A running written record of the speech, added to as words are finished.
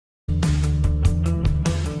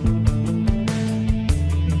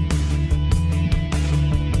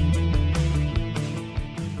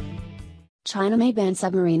China may ban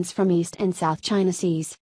submarines from East and South China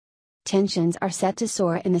Seas. Tensions are set to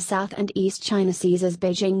soar in the South and East China Seas as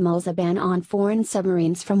Beijing mulls a ban on foreign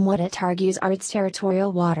submarines from what it argues are its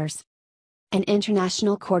territorial waters. An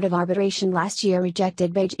international court of arbitration last year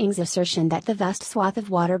rejected Beijing's assertion that the vast swath of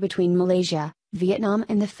water between Malaysia, Vietnam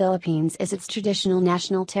and the Philippines is its traditional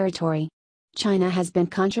national territory. China has been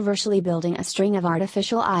controversially building a string of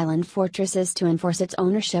artificial island fortresses to enforce its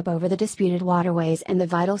ownership over the disputed waterways and the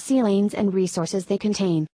vital sea lanes and resources they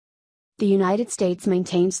contain. The United States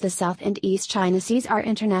maintains the South and East China Seas are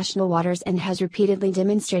international waters and has repeatedly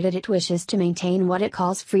demonstrated it wishes to maintain what it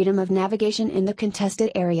calls freedom of navigation in the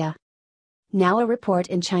contested area. Now a report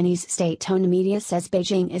in Chinese state-owned media says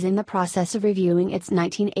Beijing is in the process of reviewing its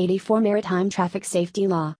 1984 maritime traffic safety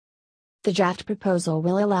law. The draft proposal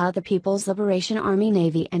will allow the People's Liberation Army,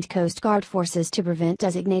 Navy and Coast Guard forces to prevent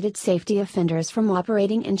designated safety offenders from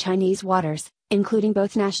operating in Chinese waters, including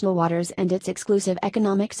both national waters and its exclusive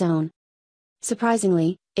economic zone.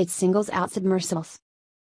 Surprisingly, it singles out submersibles.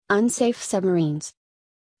 Unsafe submarines.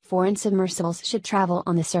 Foreign submersibles should travel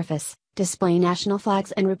on the surface, display national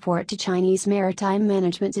flags and report to Chinese maritime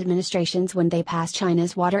management administrations when they pass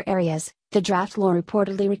China's water areas, the draft law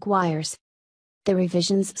reportedly requires. The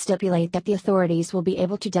revisions stipulate that the authorities will be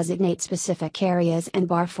able to designate specific areas and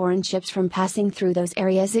bar foreign ships from passing through those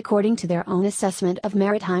areas according to their own assessment of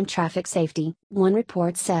maritime traffic safety, one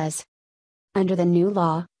report says. Under the new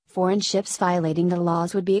law, foreign ships violating the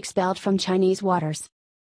laws would be expelled from Chinese waters.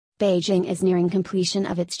 Beijing is nearing completion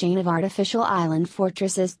of its chain of artificial island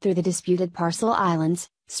fortresses through the disputed Parcel Islands,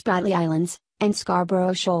 Spratly Islands, and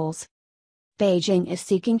Scarborough Shoals. Beijing is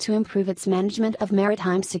seeking to improve its management of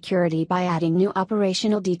maritime security by adding new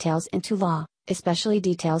operational details into law, especially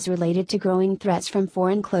details related to growing threats from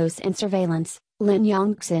foreign close-in surveillance, Lin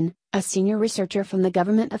Yongxin, a senior researcher from the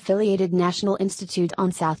government-affiliated National Institute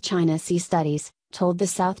on South China Sea Studies, told the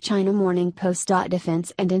South China Morning Post.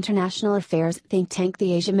 Defense and International Affairs think tank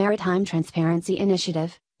the Asia Maritime Transparency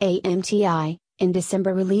Initiative, AMTI, in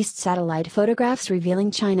December released satellite photographs revealing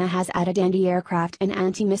China has added anti-aircraft and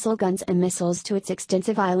anti-missile guns and missiles to its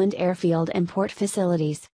extensive island airfield and port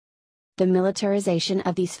facilities. The militarization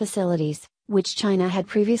of these facilities, which China had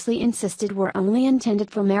previously insisted were only intended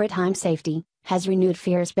for maritime safety, has renewed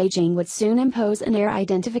fears Beijing would soon impose an air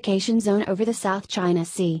identification zone over the South China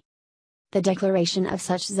Sea. The declaration of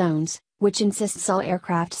such zones, which insists all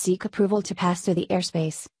aircraft seek approval to pass through the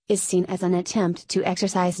airspace, is seen as an attempt to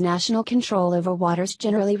exercise national control over waters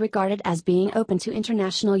generally regarded as being open to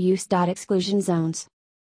international use. Exclusion zones.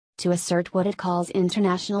 To assert what it calls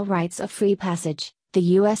international rights of free passage, the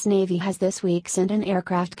U.S. Navy has this week sent an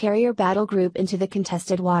aircraft carrier battle group into the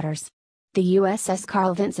contested waters. The USS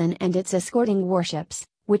Carl Vinson and its escorting warships,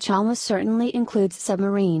 which almost certainly includes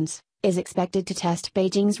submarines, is expected to test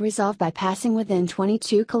Beijing's resolve by passing within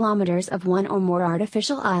 22 kilometers of one or more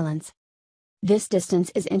artificial islands. This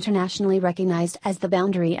distance is internationally recognized as the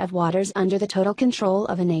boundary of waters under the total control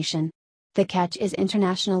of a nation. The catch is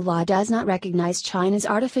international law does not recognize China's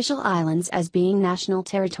artificial islands as being national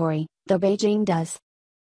territory, though Beijing does.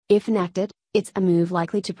 If enacted, it's a move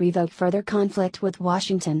likely to provoke further conflict with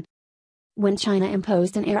Washington. When China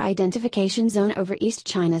imposed an air identification zone over East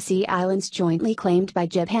China Sea islands jointly claimed by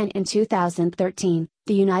Japan in 2013,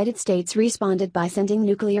 the United States responded by sending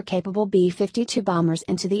nuclear-capable B-52 bombers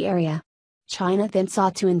into the area. China then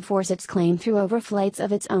sought to enforce its claim through overflights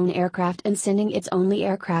of its own aircraft and sending its only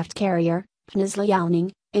aircraft carrier, Peninsula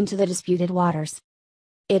Liaoning, into the disputed waters.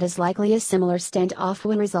 It is likely a similar standoff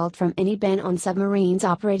will result from any ban on submarines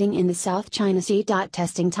operating in the South China Sea.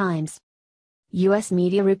 Testing times. U.S.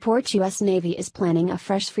 media reports U.S. Navy is planning a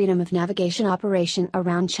fresh freedom of navigation operation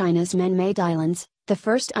around China's man-made islands, the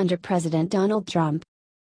first under President Donald Trump.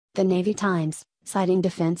 The Navy Times, citing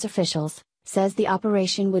defense officials, says the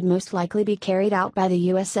operation would most likely be carried out by the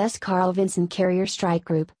USS Carl Vinson Carrier Strike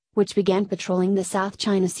Group, which began patrolling the South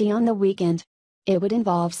China Sea on the weekend. It would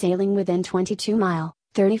involve sailing within 22-mile,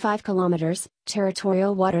 35 kilometers,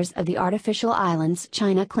 territorial waters of the artificial islands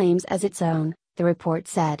China claims as its own, the report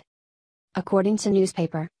said. According to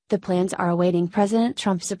newspaper, the plans are awaiting President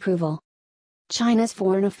Trump's approval. China's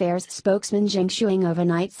Foreign Affairs spokesman Zheng Shuang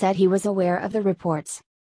overnight said he was aware of the reports.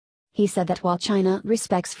 He said that while China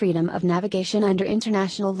respects freedom of navigation under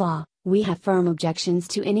international law, we have firm objections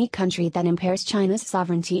to any country that impairs China's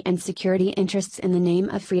sovereignty and security interests in the name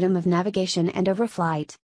of freedom of navigation and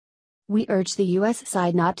overflight. We urge the U.S.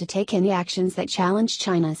 side not to take any actions that challenge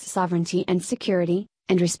China's sovereignty and security,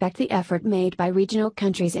 and respect the effort made by regional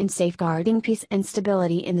countries in safeguarding peace and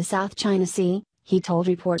stability in the South China Sea, he told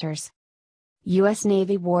reporters. U.S.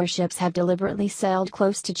 Navy warships have deliberately sailed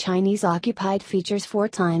close to Chinese-occupied features 4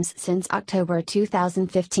 times since October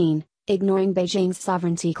 2015, ignoring Beijing's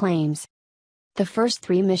sovereignty claims. The first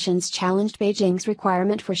 3 missions challenged Beijing's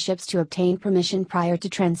requirement for ships to obtain permission prior to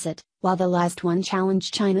transit, while the last one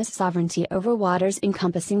challenged China's sovereignty over waters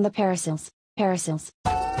encompassing the Paracels.